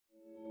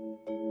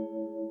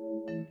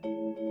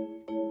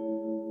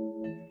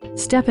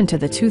Step into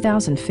the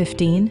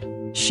 2015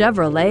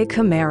 Chevrolet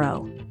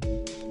Camaro.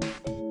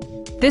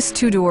 This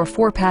two-door,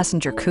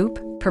 four-passenger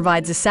coupe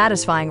provides a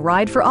satisfying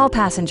ride for all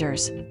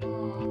passengers.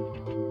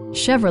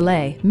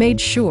 Chevrolet made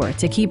sure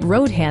to keep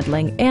road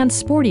handling and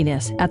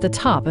sportiness at the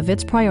top of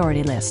its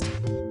priority list.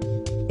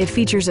 It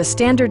features a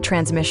standard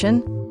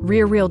transmission,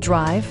 rear-wheel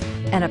drive,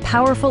 and a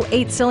powerful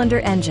 8-cylinder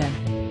engine.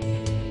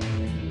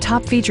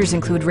 Top features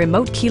include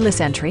remote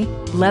keyless entry,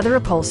 leather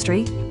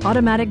upholstery,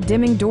 automatic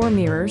dimming door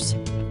mirrors,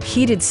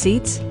 heated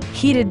seats,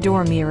 heated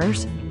door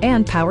mirrors,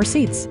 and power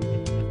seats.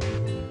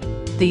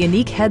 The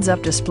unique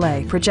heads-up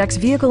display projects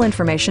vehicle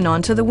information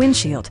onto the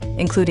windshield,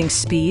 including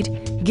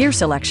speed, gear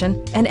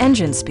selection, and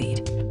engine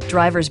speed.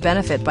 Drivers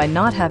benefit by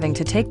not having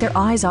to take their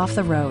eyes off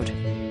the road.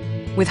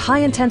 With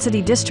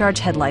high-intensity discharge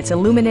headlights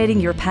illuminating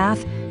your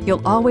path,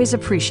 you'll always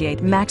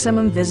appreciate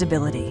maximum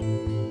visibility.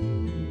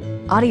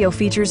 Audio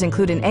features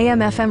include an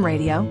AM/FM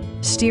radio,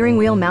 steering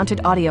wheel mounted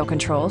audio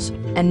controls,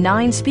 and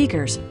 9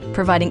 speakers,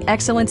 providing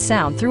excellent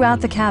sound throughout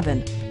the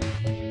cabin.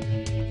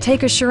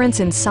 Take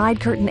assurance in side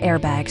curtain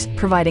airbags,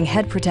 providing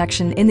head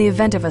protection in the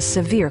event of a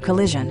severe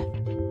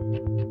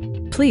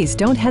collision. Please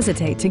don't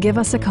hesitate to give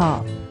us a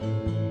call.